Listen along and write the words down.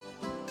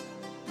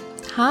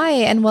Hi,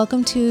 and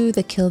welcome to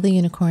the Kill the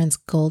Unicorns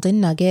Golden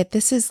Nugget.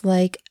 This is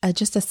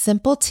just a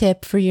simple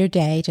tip for your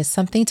day, just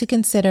something to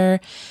consider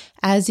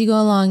as you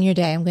go along your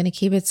day. I'm going to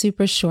keep it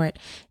super short.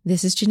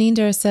 This is Janine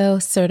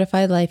Durso,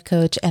 certified life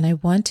coach, and I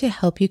want to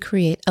help you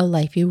create a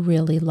life you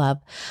really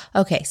love.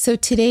 Okay, so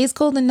today's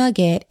golden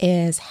nugget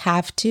is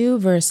have to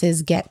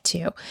versus get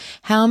to.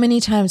 How many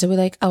times are we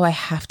like, oh, I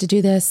have to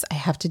do this, I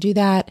have to do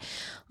that.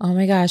 Oh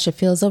my gosh, it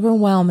feels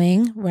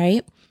overwhelming,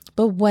 right?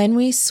 But when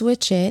we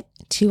switch it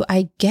to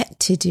I get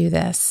to do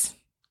this,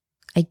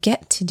 I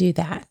get to do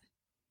that,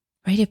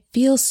 right? It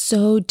feels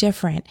so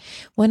different.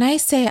 When I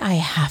say I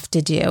have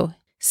to do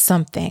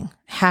something,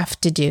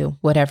 have to do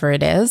whatever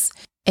it is,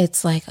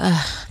 it's like,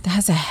 that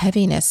has a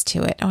heaviness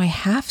to it. Oh, I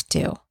have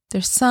to.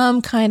 There's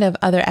some kind of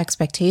other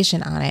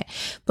expectation on it.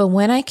 But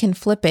when I can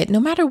flip it, no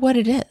matter what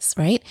it is,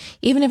 right?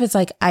 Even if it's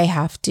like, I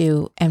have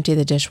to empty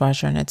the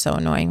dishwasher and it's so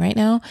annoying right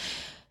now.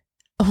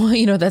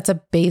 Well, that's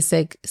a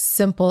basic,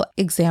 simple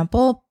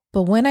example.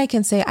 But when I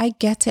can say, I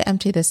get to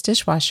empty this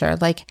dishwasher,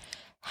 like,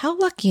 how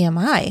lucky am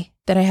I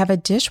that I have a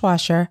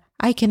dishwasher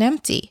I can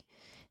empty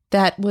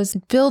that was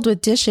filled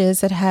with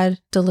dishes that had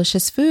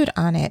delicious food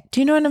on it?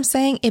 Do you know what I'm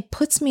saying? It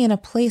puts me in a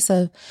place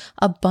of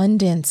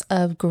abundance,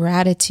 of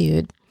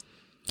gratitude.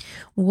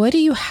 What do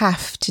you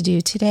have to do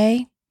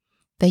today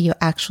that you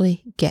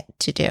actually get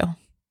to do?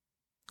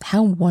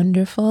 How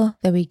wonderful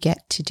that we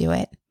get to do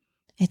it.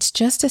 It's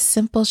just a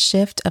simple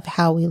shift of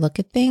how we look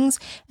at things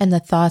and the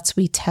thoughts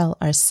we tell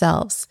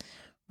ourselves,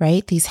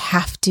 right? These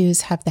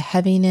have-tos have the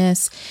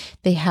heaviness,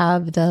 they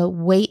have the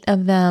weight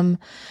of them.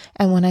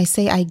 And when I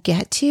say I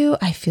get to,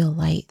 I feel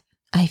light.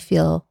 I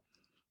feel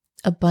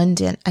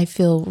abundant. I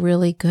feel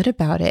really good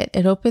about it.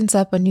 It opens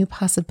up a new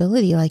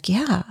possibility. Like,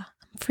 yeah,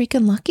 I'm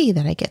freaking lucky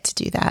that I get to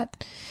do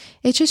that.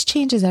 It just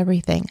changes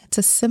everything. It's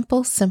a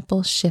simple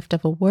shift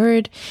of a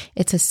word.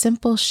 It's a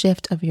simple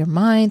shift of your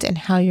mind and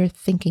how you're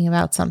thinking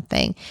about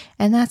something.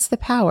 And that's the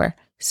power.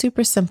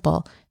 Super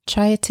simple.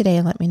 Try it today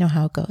and let me know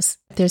how it goes.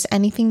 If there's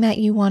anything that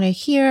you want to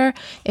hear,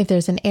 if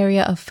there's an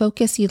area of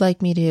focus you'd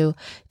like me to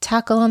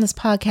tackle on this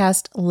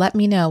podcast, let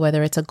me know,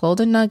 whether it's a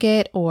golden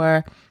nugget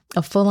or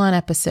a full-on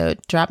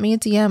episode. Drop me a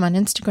DM on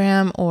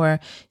Instagram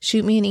or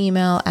shoot me an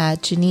email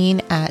at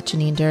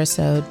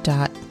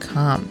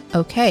janine@janinedurso.com.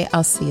 Okay,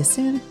 I'll see you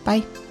soon.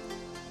 Bye.